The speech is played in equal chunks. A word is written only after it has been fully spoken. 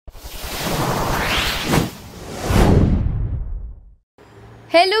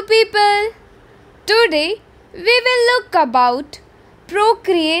Hello people! Today we will look about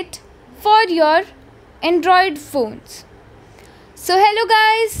Procreate for your Android phones. So hello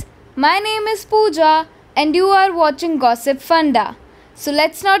guys, my name is Pooja and you are watching Gossip Funda. So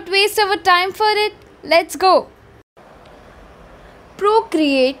let's not waste our time for it. Let's go!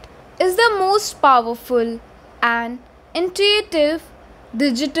 Procreate is the most powerful and intuitive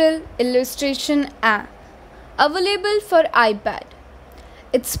digital illustration app available for iPad.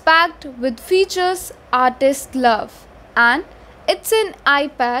 It's packed with features artists love and it's an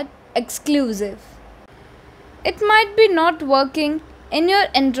iPad exclusive. It might be not working in your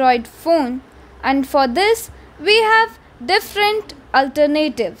Android phone, and for this we have different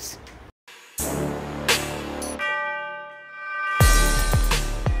alternatives.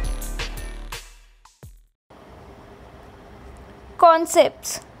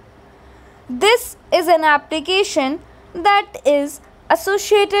 Concepts. This is an application that is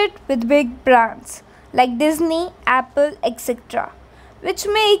associated with big brands like Disney, Apple, etc., which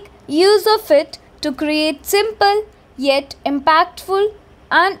make use of it to create simple yet impactful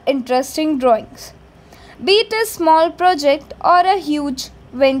and interesting drawings, be it a small project or a huge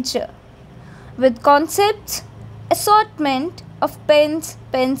venture. With concepts, assortment of pens,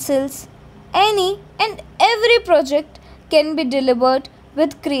 pencils, any and every project can be delivered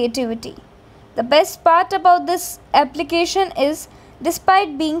with creativity. The best part about this application is,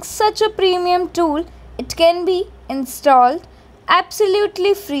 despite being such a premium tool, it can be installed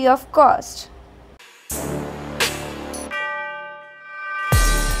absolutely free of cost.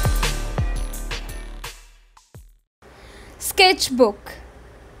 Sketchbook.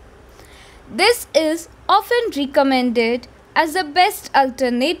 This is often recommended as the best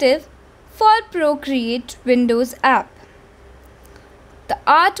alternative for Procreate Windows app. The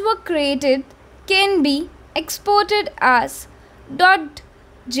artwork created can be exported as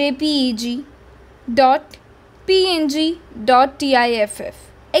 .jpeg, .png, .tiff,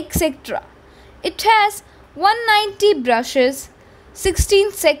 etc. It has 190 brushes,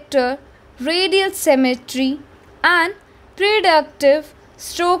 16 sector radial symmetry and predictive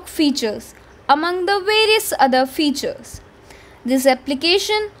stroke features, among the various other features. This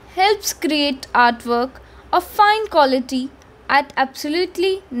application helps create artwork of fine quality at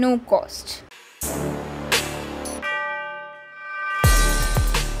absolutely no cost.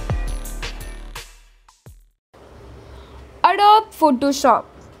 Adobe Photoshop.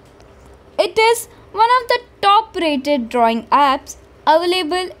 It is one of the top rated drawing apps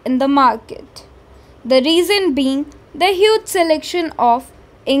available in the market. The reason being the huge selection of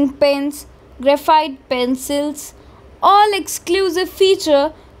ink pens, graphite pencils, all exclusive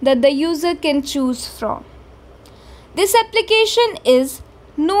feature that the user can choose from. This application is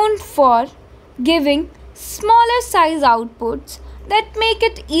known for giving smaller size outputs that make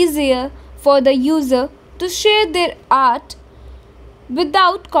it easier for the user to share their art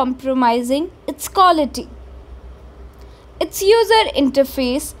without compromising its quality. Its user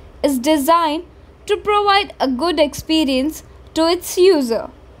interface is designed to provide a good experience to its user.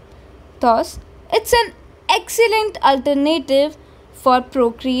 Thus, it's an excellent alternative for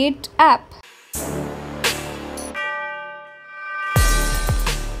Procreate app.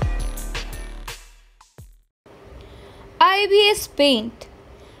 Ibix Paint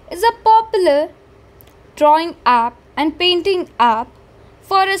is a popular drawing app and painting app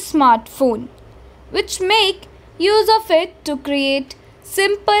for a smartphone, which make use of it to create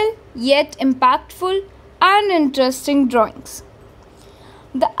simple yet impactful and interesting drawings.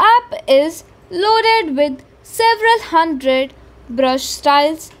 The app is loaded with several hundred brush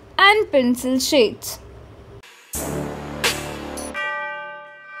styles and pencil shades.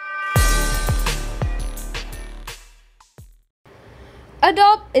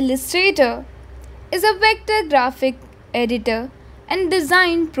 Adobe Illustrator is a vector graphic editor and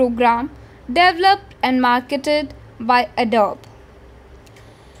design program developed and marketed by Adobe.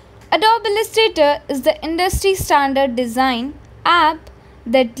 Adobe Illustrator is the industry standard design app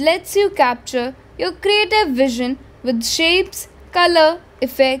that lets you capture your creative vision with shapes, color,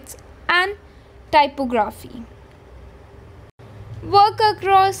 effects, and typography. Work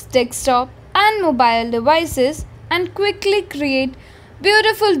across desktop and mobile devices and quickly create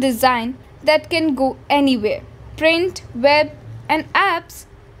beautiful design that can go anywhere: print, web, and apps,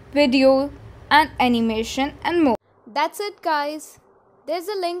 video and animation, and more. That's it guys. There's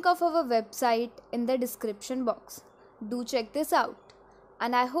a link of our website in the description box. Do check this out.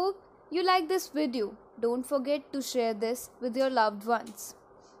 And I hope you like this video. Don't forget to share this with your loved ones.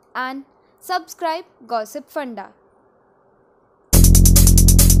 And subscribe Gossip Funda.